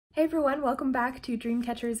Hey everyone, welcome back to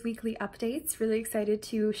DreamCatchers weekly updates. Really excited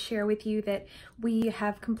to share with you that we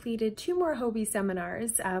have completed 2 more Hobie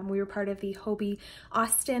seminars. We were part of the Hobie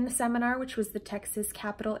Austin seminar, which was the Texas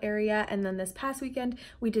capital area, and then this past weekend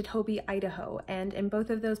we did Hobie Idaho, and in both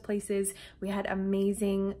of those places we had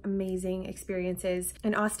amazing experiences.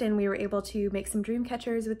 In Austin we were able to make some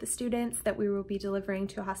DreamCatchers with the students that we will be delivering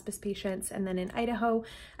to hospice patients, and then in Idaho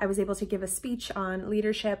I was able to give a speech on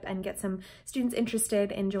leadership and get some students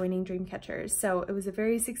interested in joining DreamCatchers. So it was a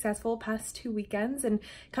very successful past 2 weekends, and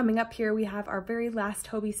coming up here we have our very last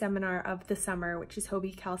Hobie seminar of the summer, which is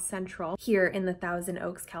Hobie Cal Central here in the Thousand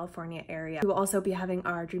Oaks, California area. We will also be having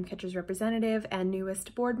our DreamCatchers representative and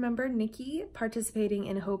newest board member, Nikki, participating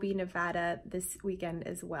in Hobie Nevada this weekend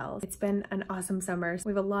as well. It's been an awesome summer.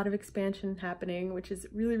 We have a lot of expansion happening, which is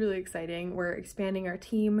really exciting. We're expanding our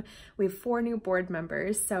team. We have 4 new board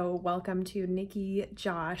members, so welcome to Nikki,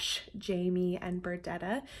 Josh, Jamie, and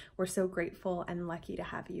Berdetta. We're so grateful and lucky to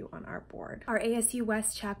have you on our board. Our ASU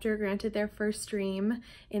West chapter granted their first dream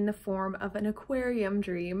in the form of an aquarium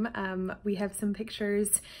dream. We have some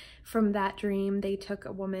pictures from that dream. They took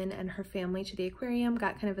a woman and her family to the aquarium,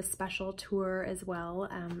 got kind of a special tour as well,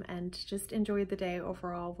 and just enjoyed the day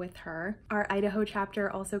overall with her. Our Idaho chapter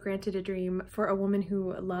also granted a dream for a woman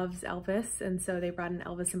who loves Elvis, and so they brought an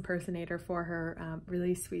Elvis impersonator for her.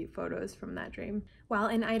 Really sweet photos from that dream. While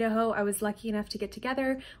in Idaho, I was lucky enough to get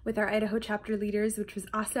together with our Idaho chapter leaders, which was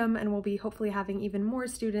awesome, and we'll be hopefully having even more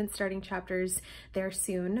students starting chapters there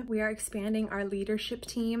soon. We are expanding our leadership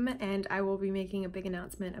team, and I will be making a big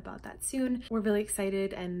announcement about that soon. We're really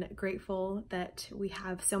excited and grateful that we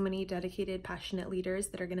have so many dedicated, passionate leaders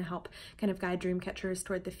that are going to help kind of guide DreamCatchers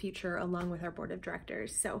toward the future along with our board of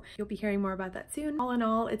directors. So you'll be hearing more about that soon. All in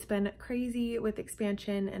all, it's been crazy with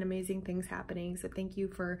expansion and amazing things happening. So thank you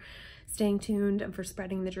for staying tuned and for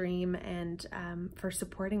spreading the dream and for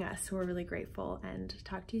supporting us. We're really grateful, and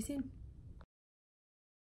talk to you soon.